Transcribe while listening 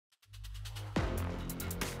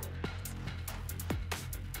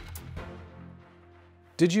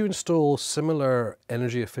Did you install similar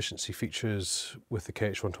energy efficiency features with the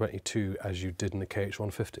KH122 as you did in the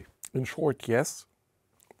KH150? In short, yes.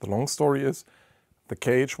 The long story is the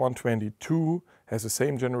KH122 has the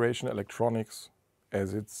same generation electronics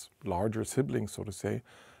as its larger sibling, so to say.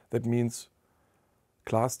 That means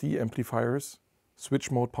Class D amplifiers,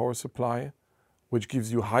 switch mode power supply, which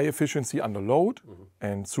gives you high efficiency under load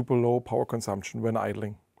and super low power consumption when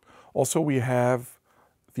idling. Also, we have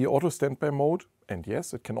the auto standby mode, and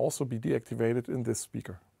yes, it can also be deactivated in this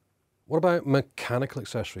speaker. What about mechanical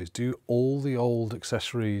accessories? Do all the old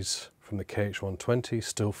accessories from the KH120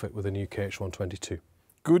 still fit with the new KH122?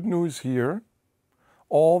 Good news here,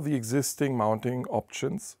 all the existing mounting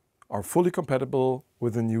options are fully compatible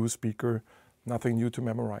with the new speaker, nothing new to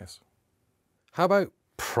memorize. How about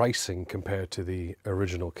pricing compared to the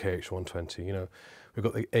original KH120? You know, we've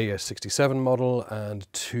got the AS67 model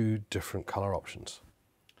and two different color options.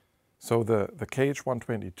 So the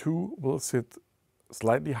KH122 will sit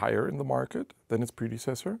slightly higher in the market than its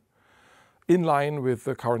predecessor, in line with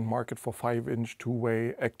the current market for 5-inch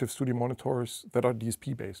two-way active studio monitors that are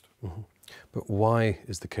DSP based. But why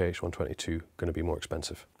is the KH122 going to be more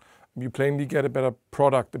expensive? You plainly get a better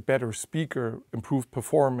product, a better speaker, improved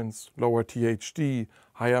performance, lower THD,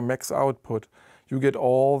 higher max output. You get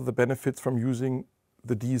all the benefits from using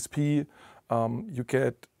the DSP. You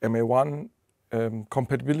get MA1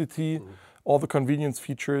 compatibility, all the convenience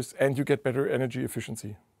features, and you get better energy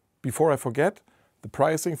efficiency. Before I forget, the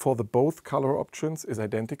pricing for the both color options is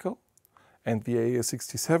identical, and the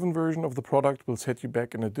AS67 version of the product will set you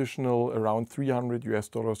back an additional around $300 US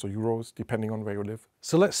or euros, depending on where you live.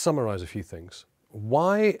 So let's summarize a few things.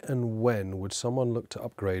 Why and when would someone look to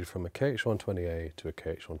upgrade from a KH120A to a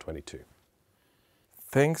KH122?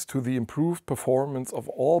 Thanks to the improved performance of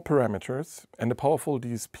all parameters and a powerful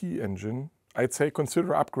DSP engine, I'd say consider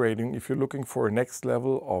upgrading if you're looking for a next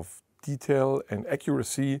level of detail and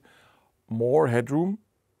accuracy, more headroom,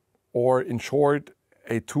 or in short,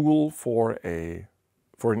 a tool for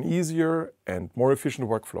an easier and more efficient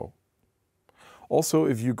workflow. Also,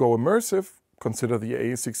 if you go immersive, consider the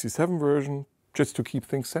AS67 version, just to keep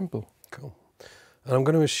things simple. Cool. And I'm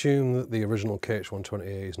going to assume that the original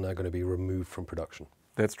KH120A is now going to be removed from production.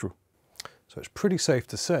 That's true. So it's pretty safe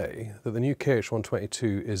to say that the new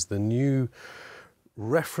KH122 is the new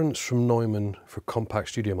reference from Neumann for compact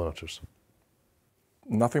studio monitors.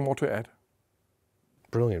 Nothing more to add.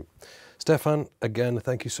 Brilliant. Stephan, again,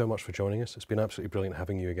 thank you so much for joining us. It's been absolutely brilliant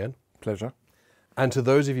having you again. Pleasure. And to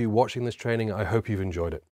those of you watching this training, I hope you've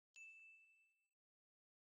enjoyed it.